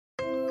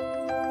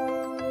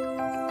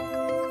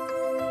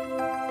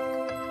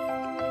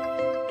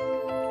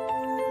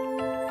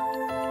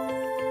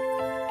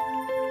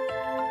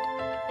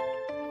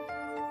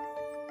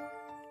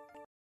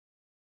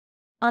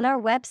On our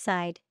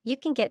website, you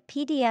can get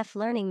PDF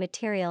learning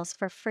materials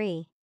for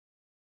free.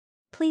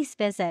 Please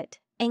visit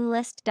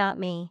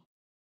englist.me.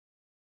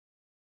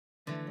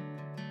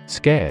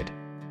 Scared.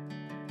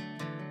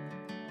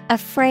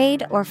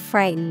 Afraid or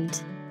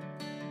frightened.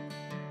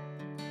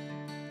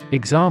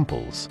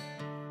 Examples: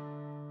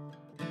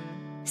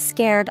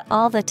 Scared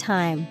all the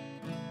time.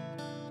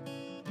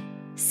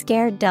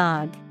 Scared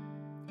dog.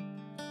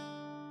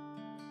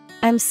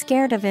 I'm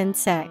scared of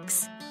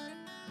insects.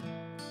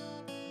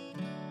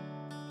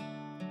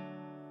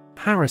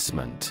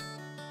 Harassment.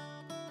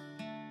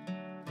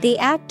 The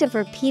act of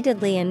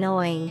repeatedly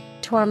annoying,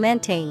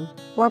 tormenting,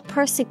 or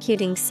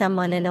persecuting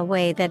someone in a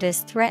way that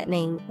is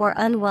threatening or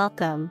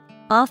unwelcome,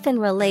 often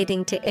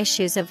relating to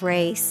issues of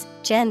race,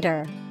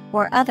 gender,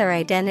 or other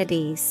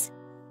identities.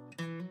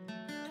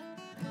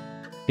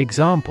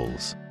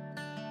 Examples: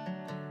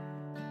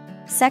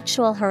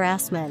 Sexual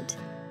harassment.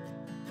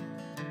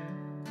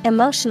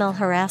 Emotional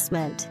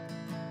harassment.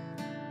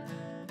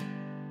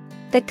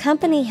 The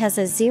company has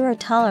a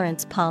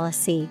zero-tolerance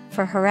policy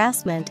for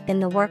harassment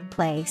in the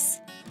workplace.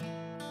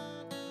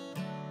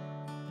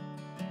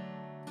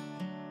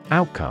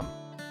 Outcome.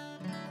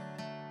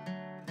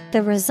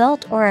 The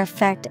result or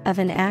effect of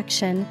an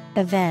action,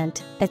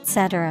 event,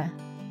 etc.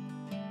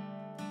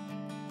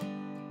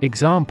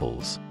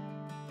 Examples: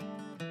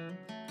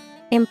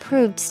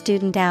 Improved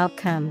student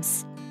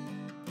outcomes.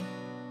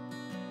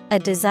 A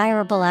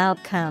desirable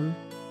outcome.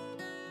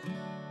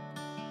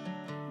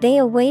 They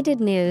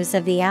awaited news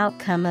of the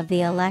outcome of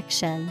the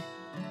election.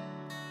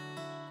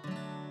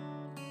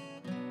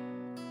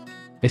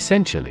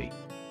 Essentially.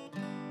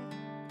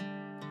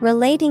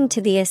 Relating to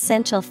the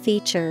essential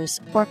features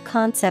or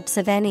concepts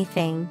of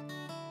anything.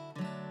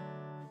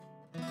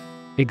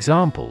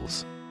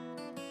 Examples: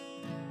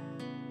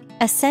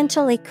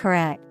 Essentially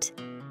correct.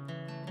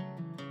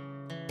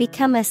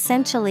 Become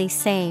essentially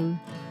sane.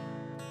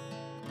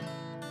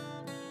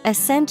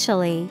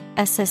 Essentially,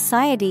 a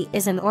society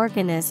is an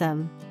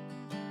organism.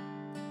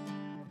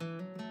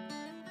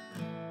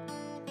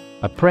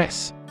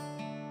 Oppress.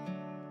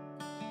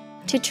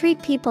 To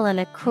treat people in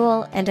a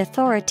cruel and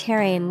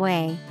authoritarian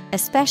way,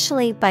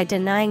 especially by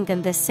denying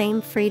them the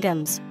same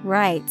freedoms,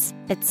 rights,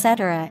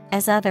 etc.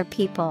 as other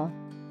people.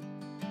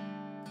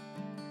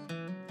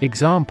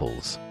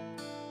 Examples: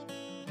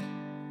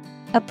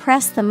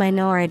 Oppress the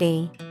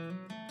minority.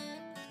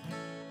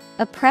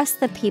 Oppress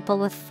the people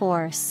with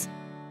force.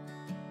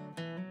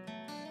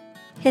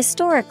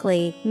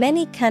 Historically,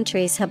 many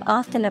countries have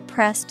often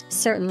oppressed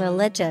certain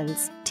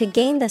religions to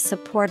gain the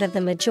support of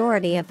the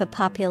majority of the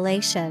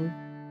population.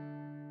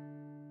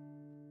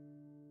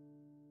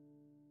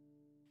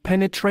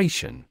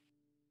 Penetration.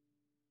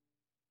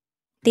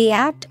 The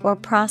act or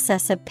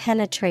process of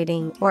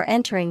penetrating or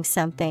entering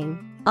something,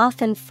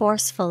 often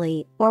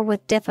forcefully or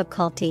with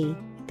difficulty,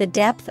 the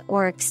depth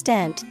or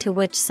extent to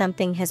which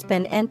something has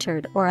been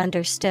entered or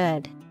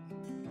understood.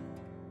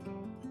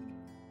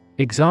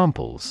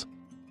 Examples: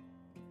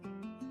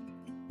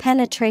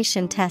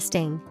 Penetration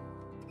testing.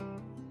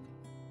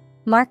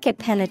 Market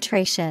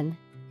penetration.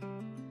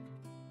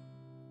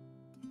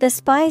 The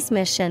spy's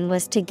mission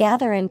was to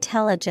gather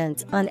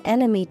intelligence on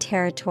enemy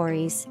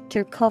territories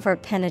through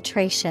covert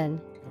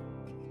penetration.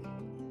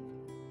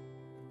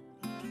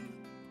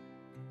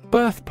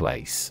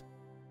 Birthplace.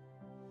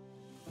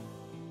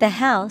 The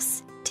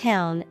house,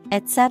 town,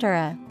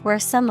 etc., where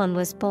someone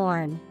was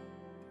born.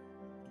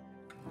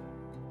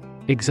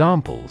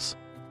 Examples: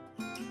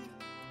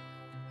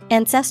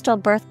 Ancestral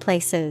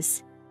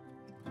birthplaces.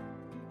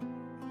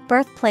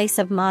 Birthplace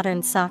of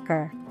modern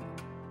soccer.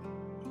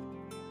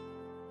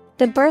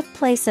 The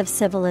birthplace of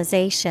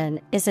civilization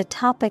is a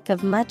topic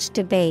of much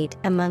debate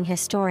among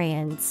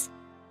historians.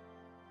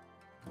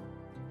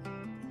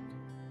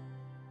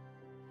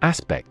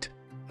 Aspect.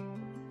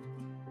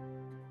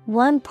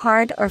 One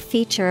part or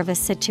feature of a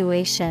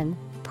situation,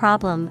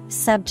 problem,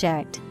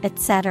 subject,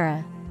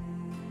 etc.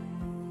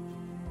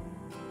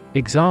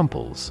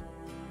 Examples: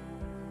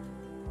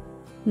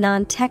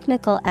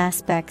 Non-technical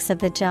aspects of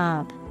the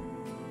job.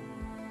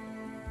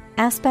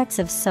 Aspects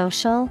of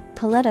social,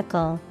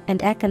 political,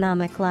 and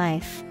economic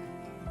life.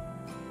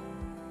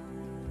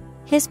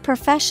 His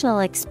professional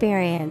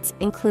experience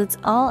includes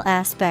all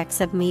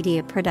aspects of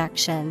media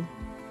production.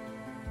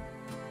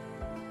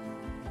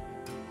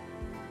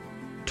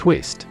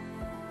 Twist.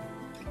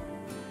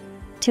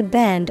 To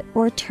bend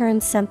or turn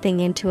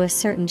something into a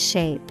certain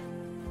shape.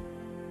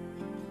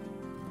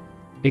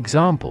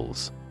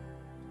 Examples: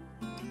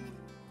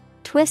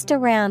 Twist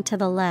around to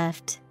the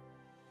left.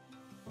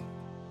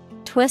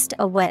 Twist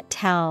a wet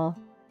towel.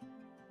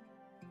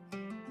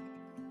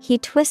 He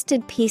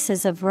twisted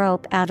pieces of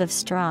rope out of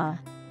straw.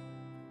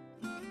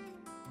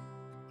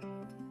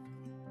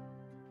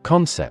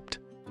 Concept.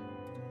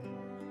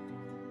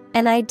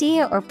 An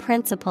idea or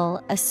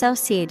principle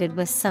associated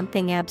with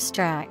something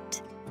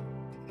abstract.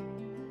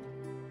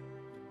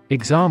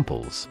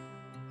 Examples: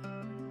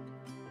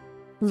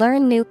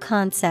 Learn new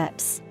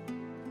concepts.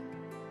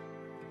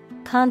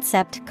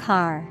 Concept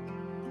car.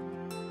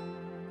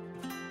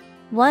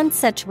 One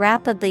such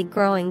rapidly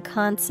growing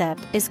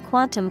concept is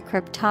quantum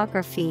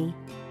cryptography.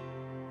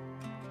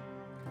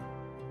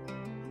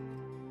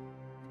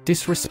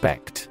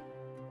 Disrespect.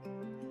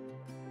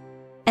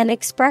 An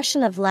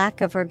expression of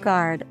lack of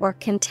regard or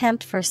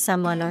contempt for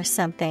someone or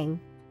something.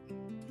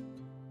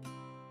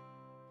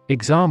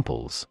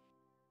 Examples: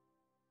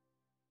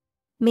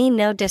 Mean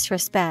no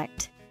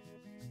disrespect.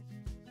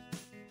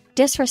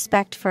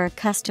 Disrespect for a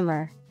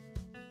customer.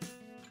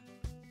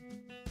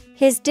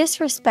 His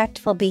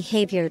disrespectful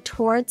behavior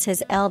towards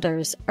his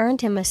elders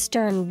earned him a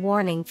stern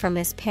warning from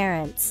his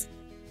parents.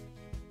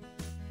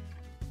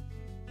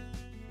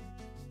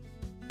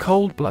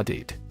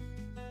 Cold-blooded.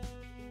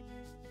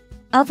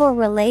 Of or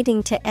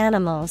relating to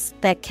animals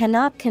that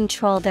cannot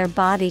control their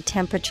body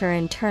temperature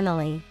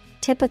internally,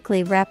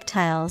 typically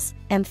reptiles,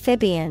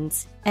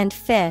 amphibians, and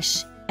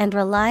fish, and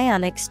rely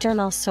on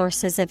external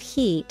sources of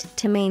heat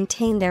to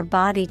maintain their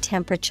body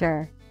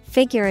temperature,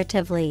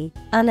 figuratively,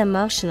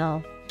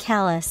 unemotional,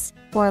 callous,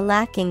 or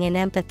lacking in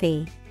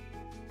empathy.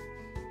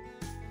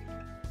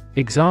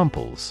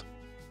 Examples: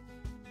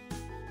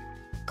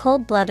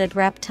 Cold-blooded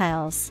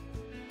reptiles.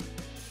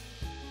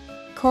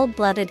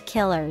 Cold-blooded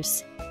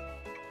killers.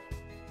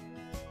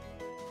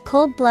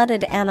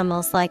 Cold-blooded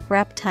animals like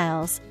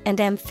reptiles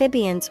and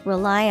amphibians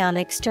rely on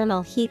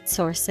external heat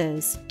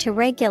sources to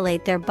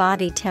regulate their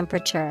body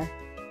temperature.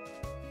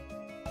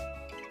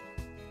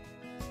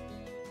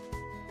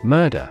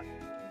 Murder.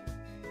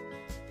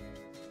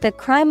 The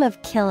crime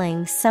of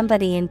killing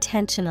somebody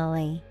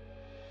intentionally.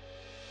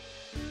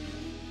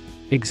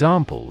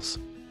 Examples: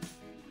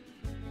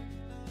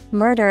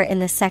 Murder in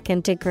the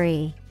second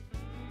degree.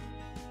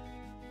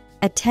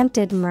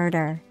 Attempted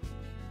murder.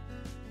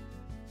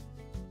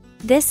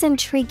 This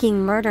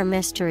intriguing murder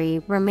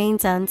mystery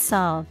remains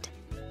unsolved.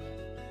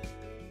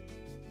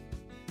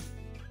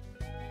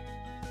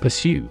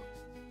 Pursue.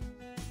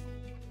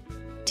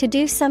 To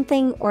do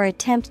something or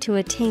attempt to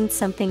attain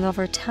something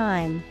over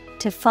time,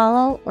 to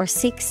follow or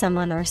seek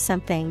someone or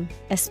something,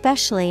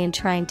 especially in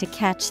trying to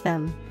catch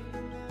them.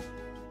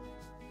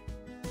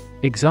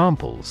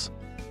 Examples: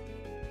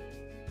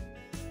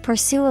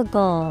 Pursue a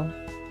goal.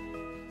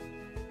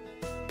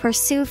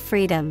 Pursue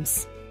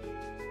freedoms.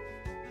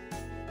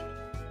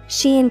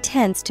 She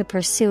intends to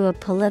pursue a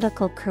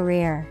political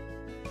career.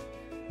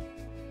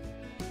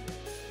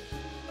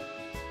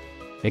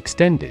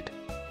 Extended.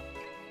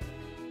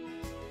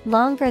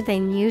 Longer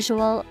than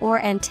usual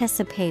or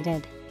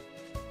anticipated.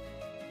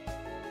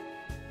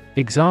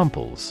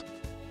 Examples: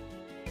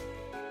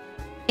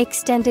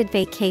 Extended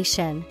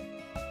vacation.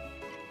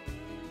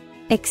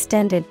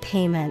 Extended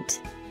payment.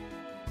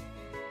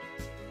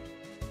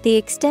 The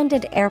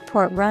extended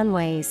airport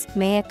runways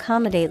may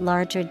accommodate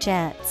larger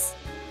jets.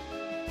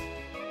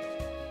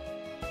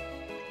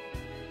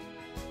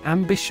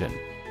 Ambition.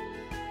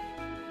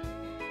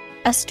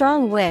 A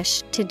strong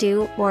wish to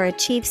do or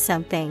achieve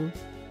something.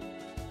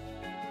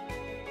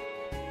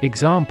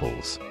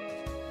 Examples: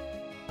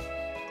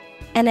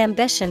 An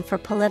ambition for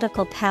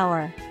political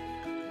power.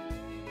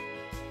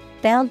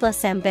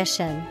 Boundless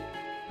ambition.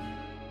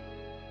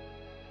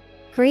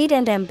 Greed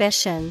and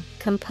ambition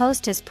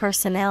composed his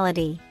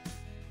personality.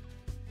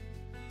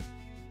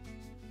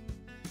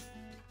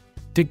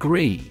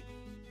 Degree.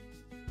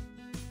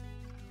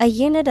 A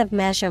unit of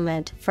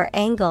measurement for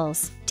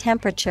angles,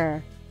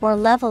 temperature, or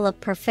level of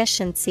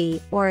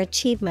proficiency or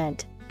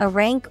achievement, a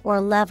rank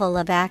or level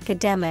of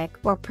academic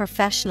or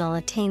professional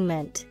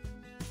attainment.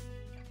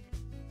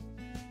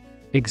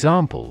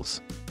 Examples: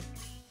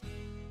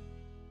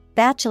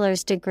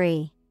 Bachelor's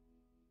degree.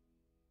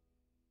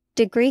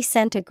 Degree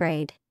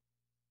centigrade.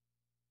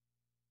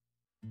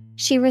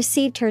 She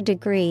received her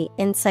degree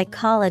in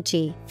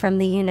psychology from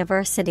the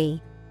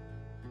university.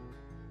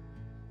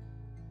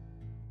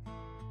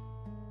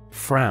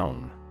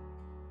 Frown.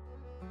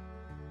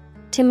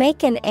 To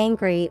make an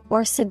angry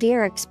or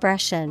severe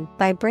expression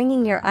by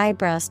bringing your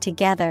eyebrows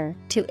together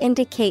to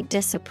indicate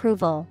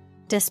disapproval,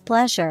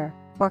 displeasure,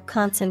 or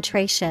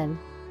concentration.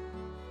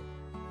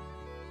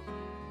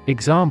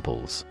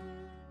 Examples: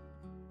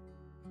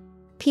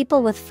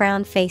 People with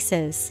frown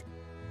faces.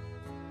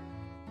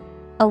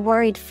 A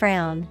worried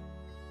frown.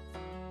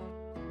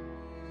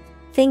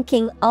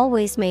 Thinking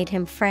always made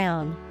him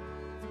frown.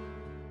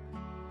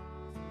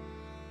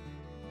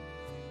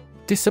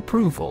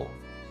 Disapproval.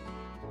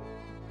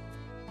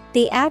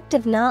 The act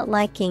of not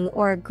liking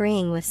or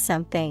agreeing with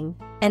something,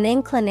 an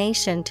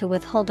inclination to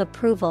withhold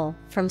approval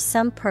from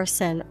some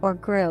person or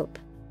group.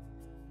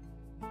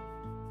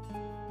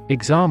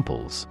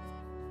 Examples: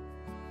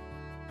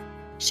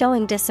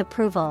 Showing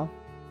disapproval.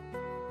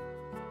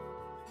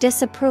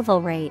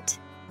 Disapproval rate.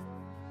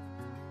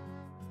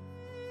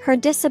 Her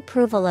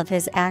disapproval of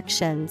his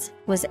actions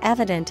was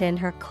evident in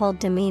her cold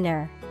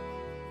demeanor.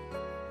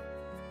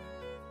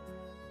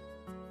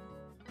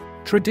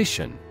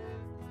 Tradition.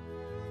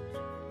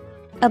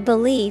 A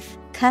belief,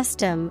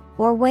 custom,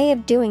 or way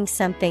of doing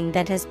something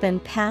that has been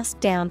passed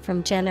down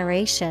from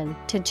generation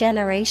to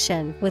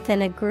generation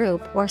within a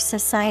group or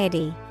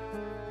society.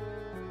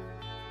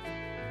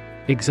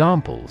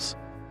 Examples: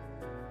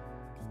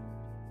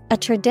 A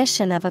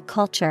tradition of a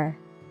culture.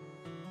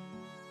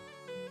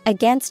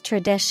 Against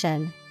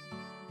tradition.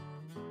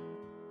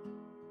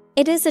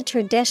 It is a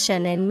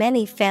tradition in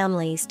many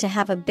families to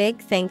have a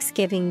big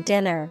Thanksgiving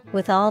dinner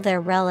with all their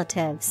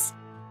relatives.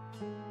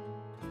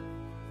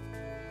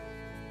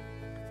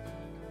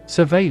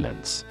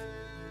 Surveillance.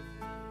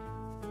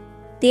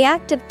 The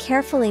act of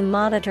carefully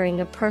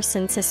monitoring a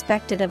person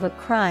suspected of a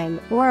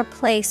crime or a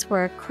place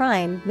where a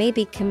crime may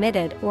be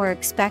committed or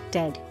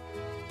expected.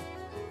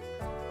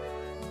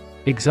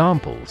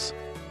 Examples.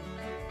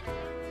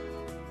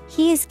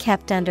 He is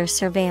kept under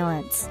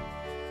surveillance.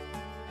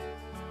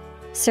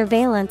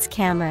 Surveillance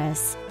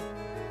cameras.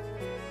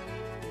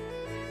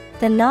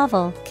 The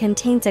novel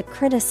contains a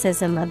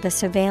criticism of the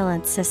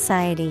surveillance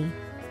society.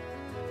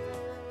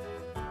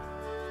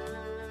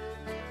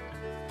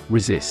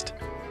 Resist.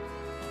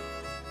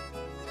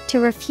 To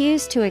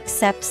refuse to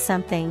accept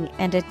something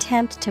and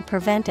attempt to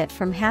prevent it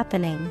from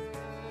happening.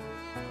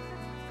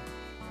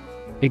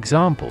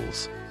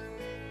 Examples.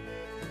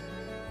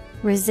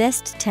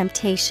 Resist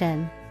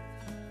temptation.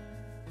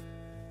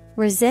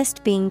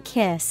 Resist being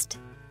kissed.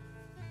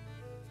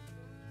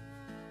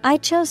 I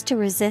chose to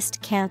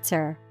resist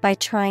cancer by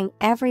trying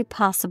every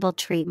possible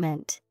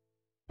treatment.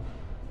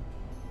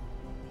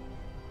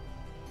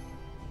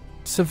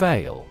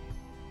 Surveil.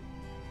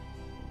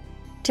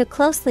 To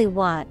closely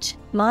watch,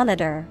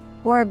 monitor,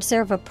 or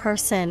observe a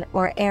person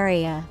or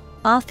area,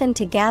 often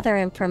to gather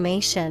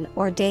information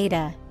or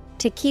data,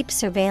 to keep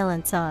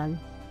surveillance on.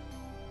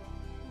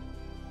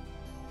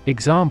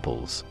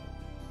 Examples.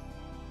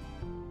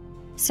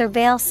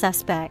 Surveil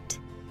suspect.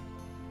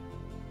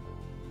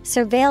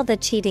 Surveil the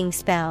cheating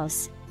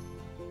spouse.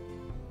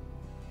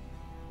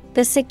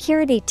 The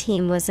security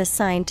team was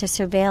assigned to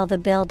surveil the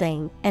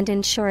building and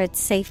ensure its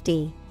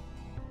safety.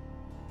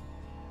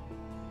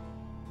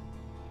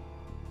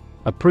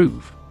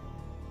 Approve.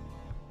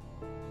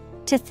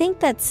 To think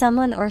that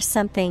someone or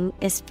something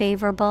is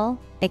favorable,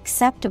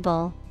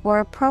 acceptable, or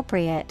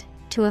appropriate,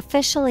 to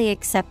officially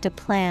accept a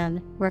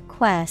plan,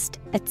 request,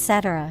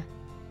 etc.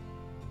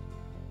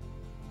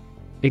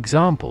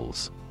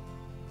 Examples.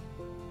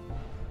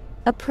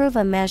 Approve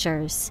a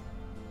measures.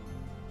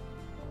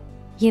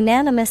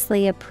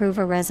 Unanimously approve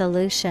a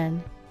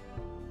resolution.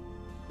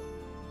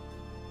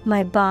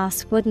 My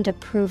boss wouldn't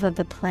approve of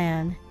the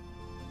plan.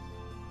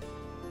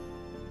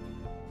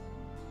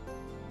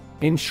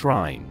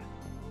 Enshrine.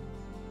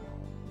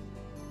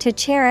 To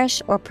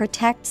cherish or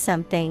protect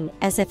something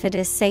as if it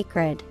is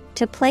sacred,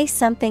 to place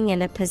something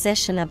in a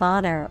position of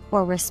honor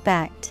or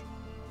respect.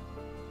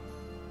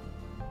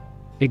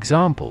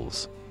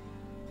 Examples.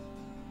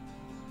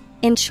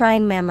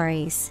 Enshrine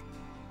memories.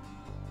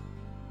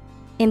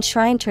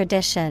 Enshrine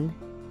tradition.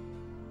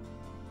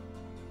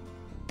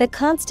 The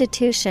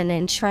Constitution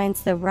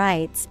enshrines the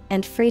rights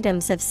and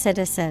freedoms of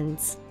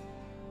citizens.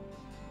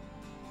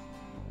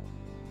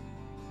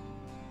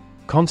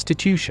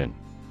 Constitution.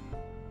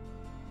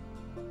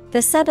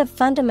 The set of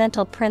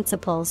fundamental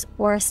principles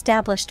or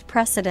established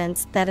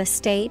precedents that a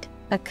state,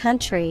 a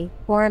country,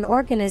 or an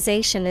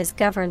organization is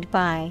governed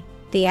by,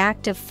 the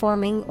act of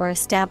forming or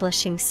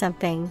establishing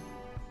something.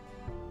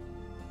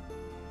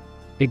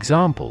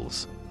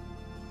 Examples.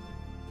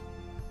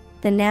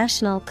 The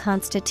National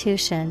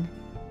Constitution.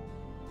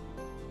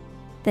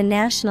 The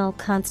National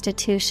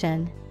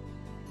Constitution.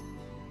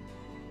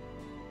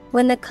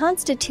 When the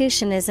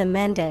Constitution is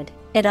amended,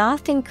 it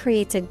often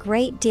creates a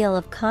great deal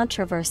of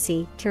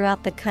controversy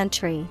throughout the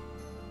country.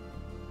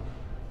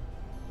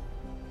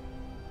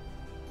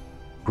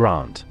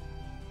 Grant.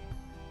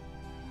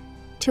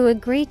 To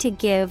agree to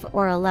give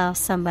or allow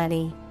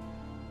somebody.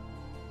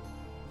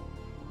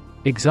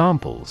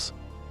 Examples.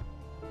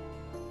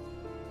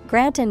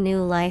 Grant a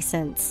new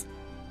license.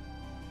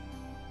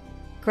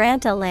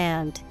 Grant a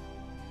land.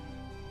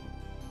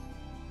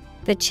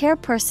 The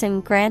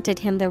chairperson granted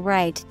him the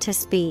right to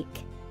speak.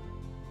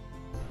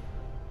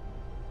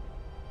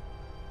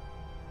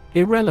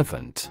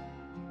 Irrelevant.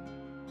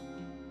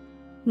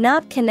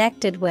 Not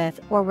connected with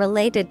or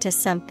related to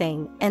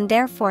something and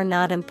therefore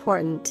not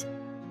important.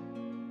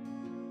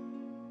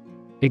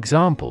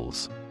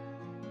 Examples.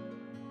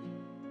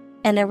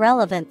 An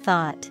irrelevant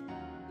thought.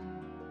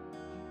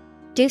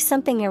 Do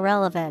something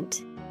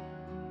irrelevant.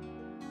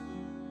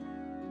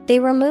 They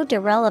removed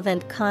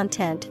irrelevant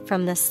content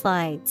from the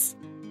slides.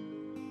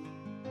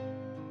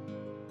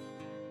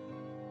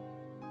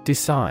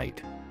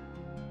 Decide.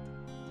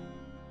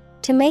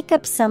 To make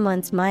up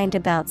someone's mind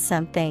about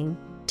something,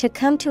 to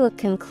come to a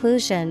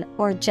conclusion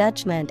or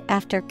judgment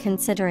after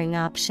considering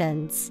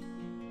options.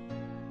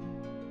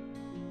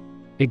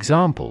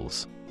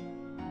 Examples.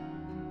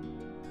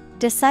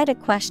 Decide a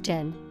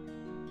question.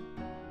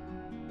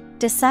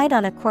 Decide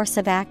on a course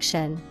of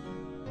action.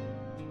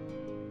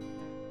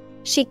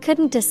 She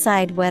couldn't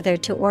decide whether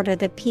to order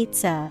the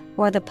pizza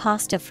or the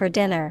pasta for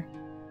dinner.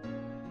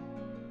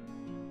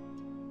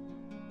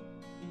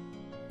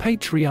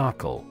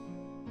 Patriarchal.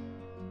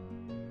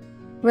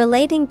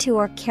 Relating to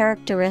or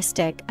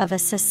characteristic of a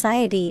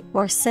society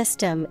or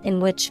system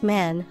in which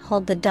men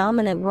hold the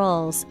dominant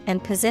roles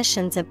and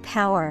positions of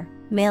power,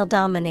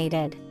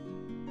 male-dominated.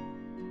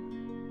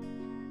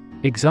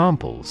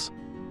 Examples: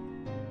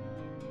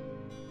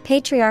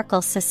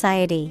 patriarchal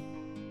society,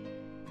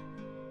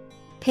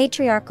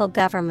 patriarchal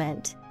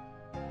government.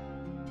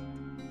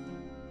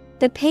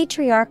 The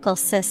patriarchal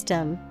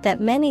system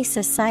that many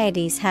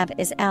societies have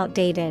is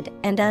outdated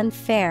and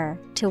unfair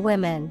to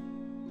women.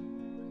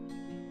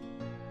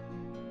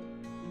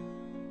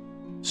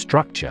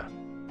 Structure: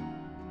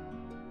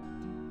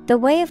 the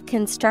way of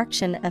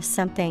construction of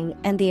something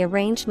and the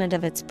arrangement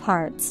of its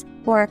parts,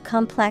 or a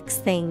complex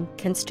thing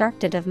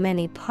constructed of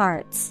many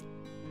parts.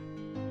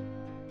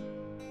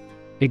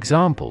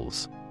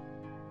 Examples: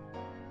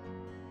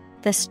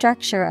 the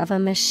structure of a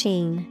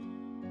machine,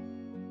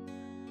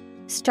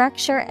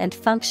 structure and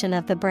function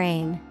of the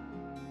brain.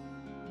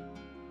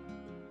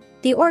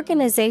 The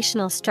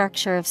organizational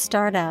structure of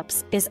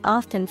startups is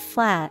often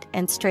flat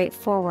and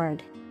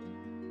straightforward.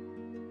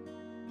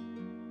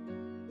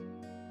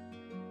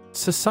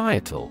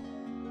 Societal: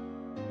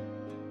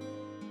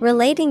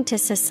 relating to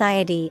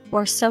society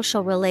or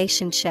social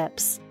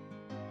relationships.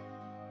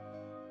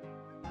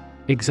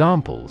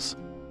 Examples: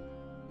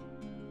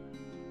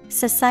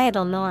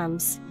 societal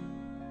norms,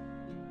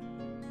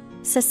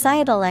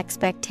 societal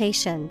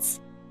expectations.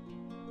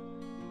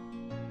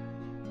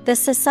 The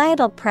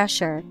societal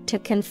pressure to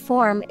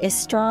conform is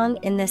strong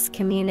in this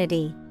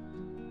community.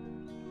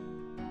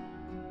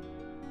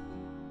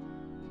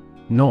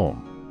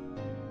 Norm: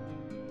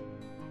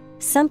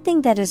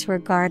 something that is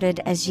regarded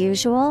as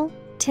usual,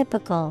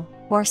 typical,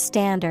 or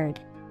standard.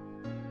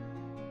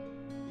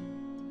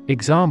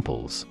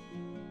 Examples: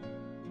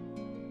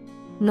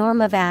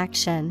 norm of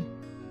action,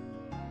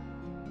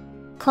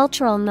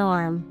 cultural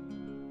norm.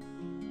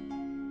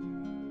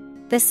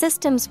 The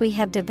systems we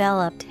have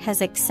developed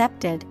has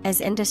accepted as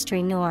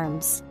industry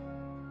norms.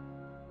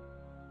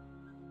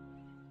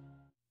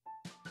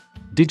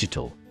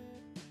 Digital: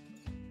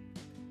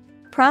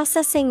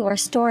 processing or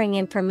storing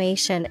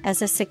information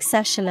as a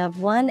succession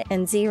of 1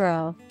 and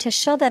 0 to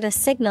show that a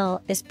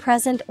signal is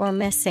present or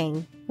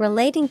missing,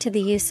 relating to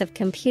the use of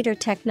computer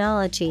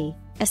technology,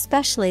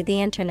 especially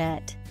the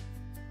Internet.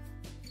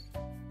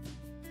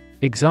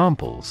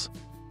 Examples: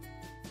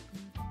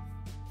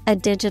 a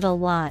digital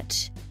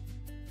watch,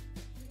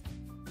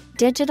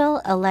 digital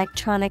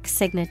electronic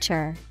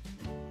signature.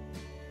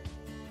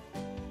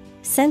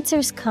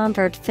 Sensors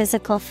convert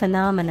physical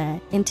phenomena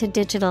into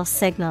digital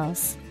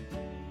signals.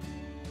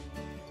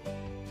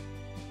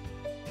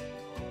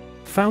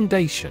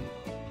 Foundation: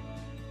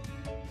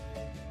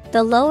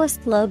 the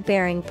lowest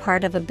load-bearing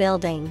part of a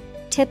building,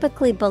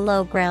 typically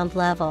below ground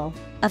level,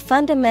 a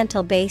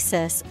fundamental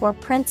basis or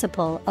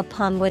principle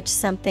upon which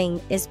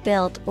something is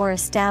built or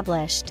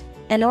established,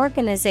 an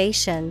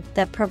organization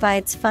that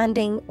provides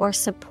funding or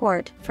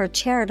support for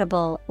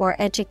charitable or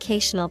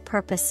educational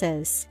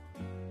purposes.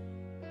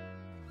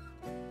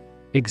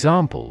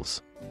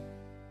 Examples: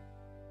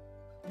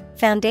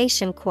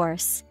 foundation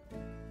course,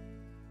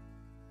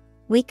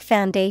 weak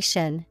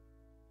foundation.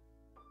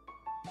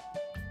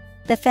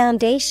 The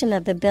foundation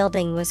of the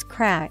building was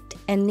cracked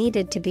and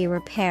needed to be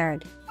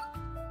repaired.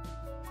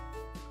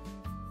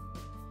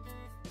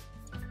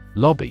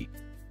 Lobby: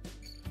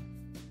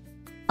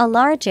 a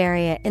large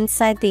area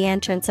inside the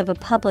entrance of a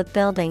public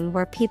building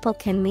where people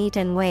can meet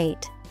and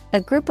wait.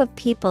 A group of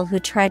people who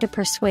try to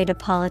persuade a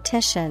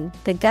politician,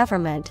 the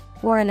government,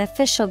 or an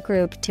official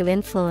group to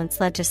influence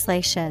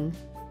legislation.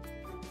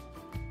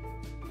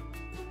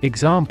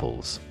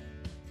 Examples: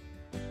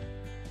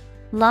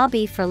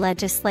 lobby for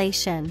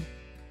legislation,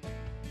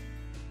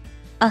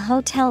 a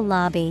hotel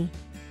lobby.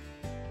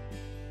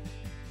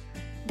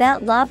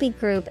 That lobby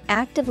group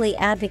actively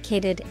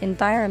advocated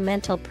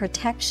environmental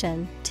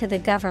protection to the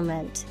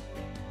government.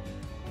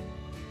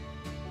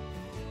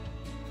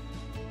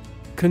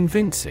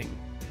 Convincing: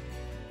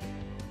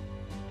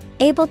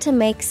 able to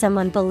make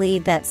someone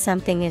believe that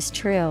something is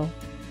true.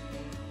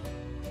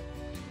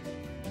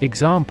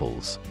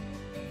 Examples: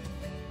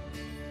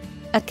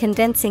 a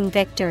convincing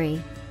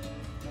victory,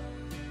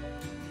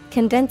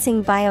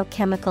 convincing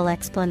biochemical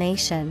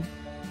explanation.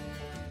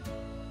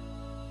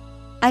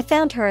 I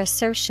found her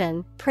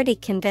assertion pretty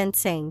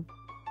convincing.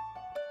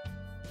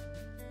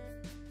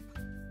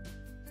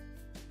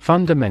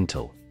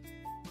 Fundamental: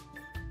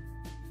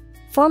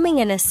 forming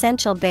an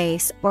essential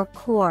base or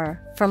core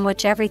from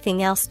which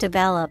everything else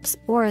develops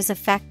or is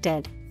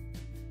affected.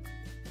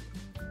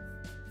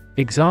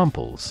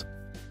 Examples: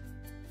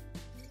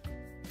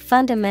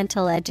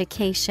 fundamental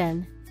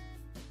education,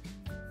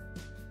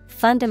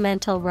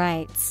 fundamental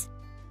rights.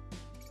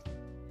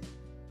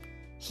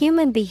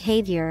 Human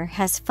behavior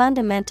has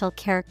fundamental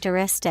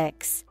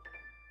characteristics.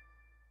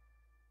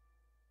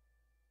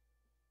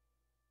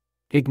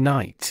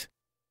 Ignite: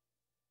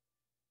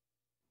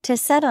 to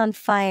set on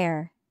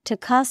fire, to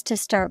cause to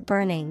start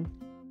burning.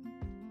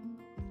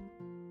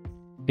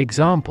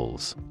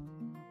 Examples: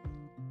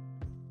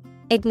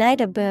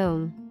 ignite a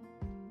boom,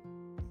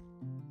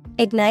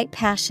 ignite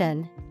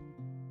passion.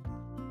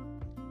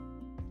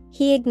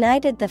 He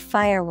ignited the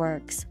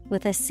fireworks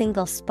with a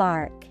single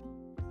spark.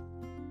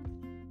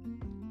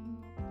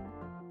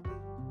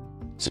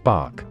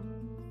 Spark: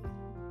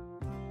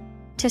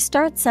 To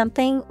start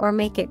something or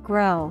make it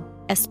grow,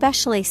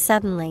 especially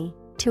suddenly,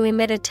 to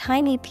emit a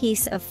tiny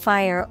piece of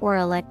fire or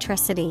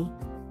electricity.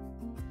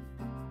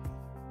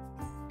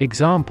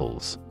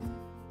 Examples: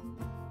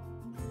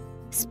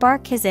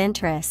 Spark his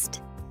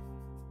interest.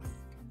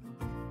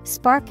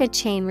 Spark a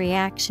chain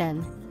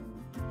reaction.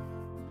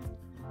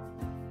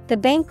 The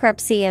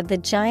bankruptcy of the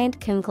giant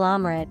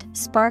conglomerate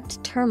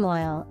sparked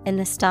turmoil in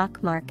the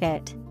stock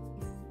market.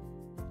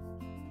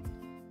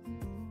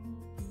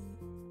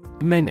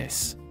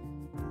 Menace.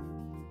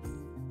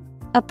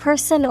 A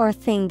person or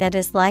thing that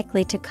is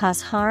likely to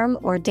cause harm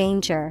or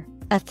danger,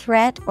 a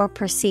threat or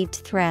perceived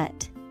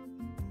threat.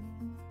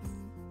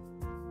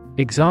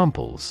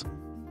 Examples: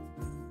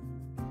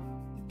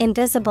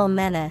 Invisible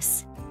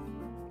menace.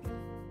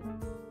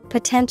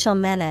 Potential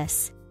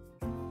menace.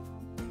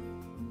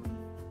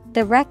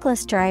 The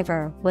reckless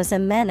driver was a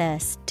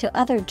menace to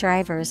other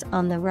drivers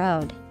on the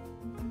road.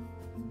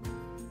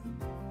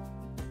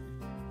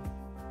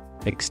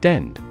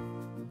 Extend.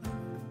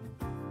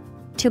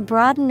 To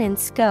broaden in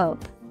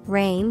scope,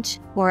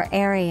 range, or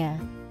area.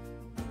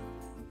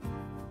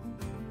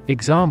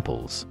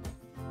 Examples: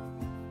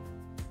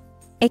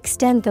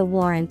 Extend the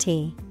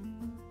warranty.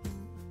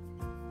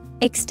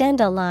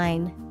 Extend a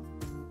line.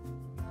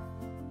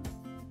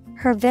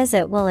 Her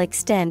visit will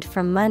extend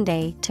from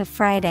Monday to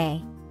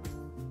Friday.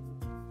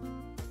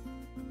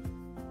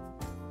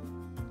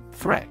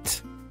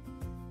 Threat.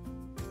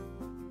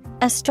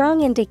 A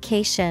strong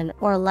indication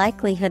or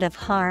likelihood of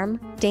harm,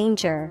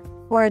 danger,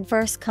 or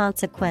adverse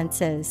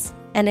consequences.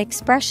 An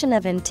expression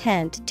of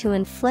intent to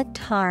inflict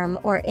harm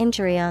or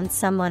injury on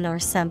someone or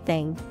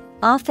something,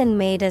 often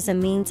made as a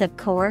means of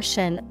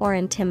coercion or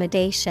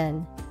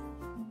intimidation.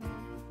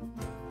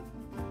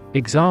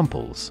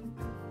 Examples: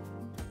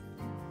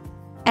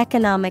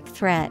 Economic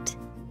threat.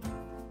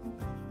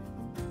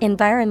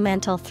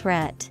 Environmental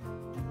threat.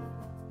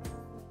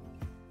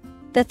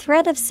 The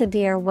threat of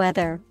severe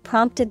weather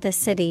prompted the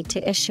city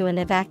to issue an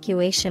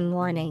evacuation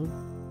warning.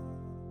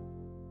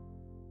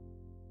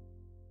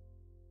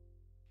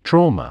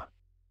 Trauma.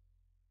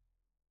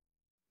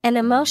 An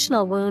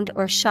emotional wound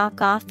or shock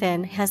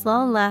often has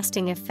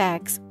long-lasting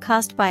effects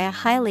caused by a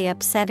highly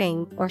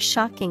upsetting or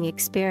shocking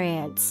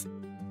experience.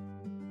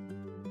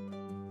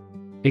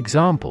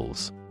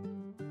 Examples: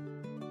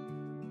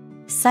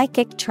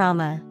 Psychic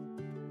trauma.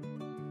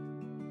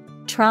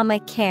 Trauma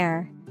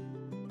care.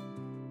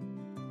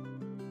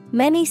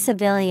 Many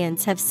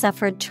civilians have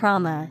suffered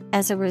trauma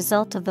as a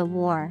result of the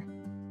war.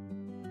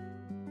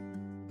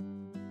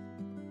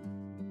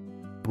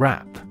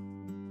 Rap.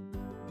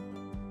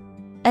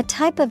 A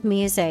type of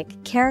music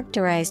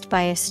characterized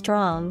by a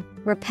strong,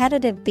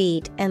 repetitive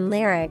beat and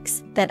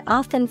lyrics that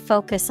often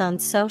focus on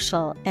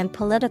social and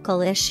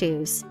political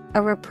issues,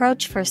 a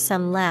reproach for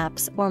some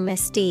lapse or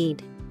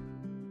misdeed.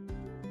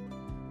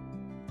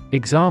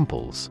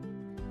 Examples: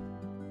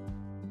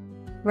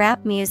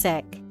 Rap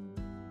music.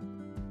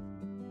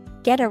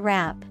 Get a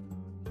rap.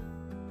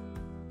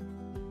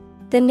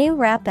 The new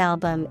rap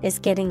album is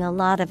getting a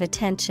lot of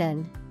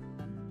attention.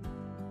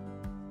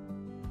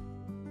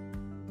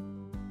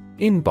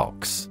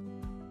 Inbox.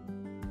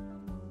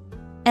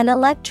 An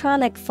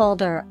electronic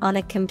folder on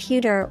a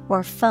computer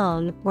or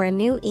phone where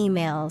new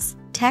emails,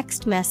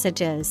 text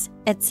messages,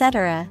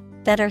 etc.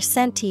 that are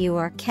sent to you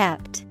are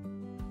kept.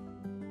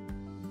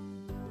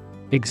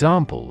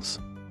 Examples: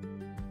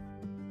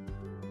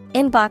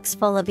 Inbox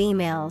full of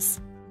emails.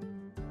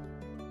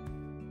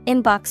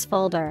 Inbox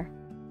folder.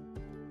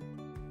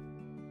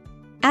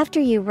 After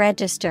you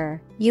register,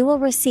 you will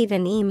receive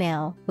an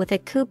email with a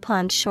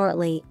coupon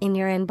shortly in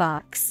your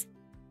inbox.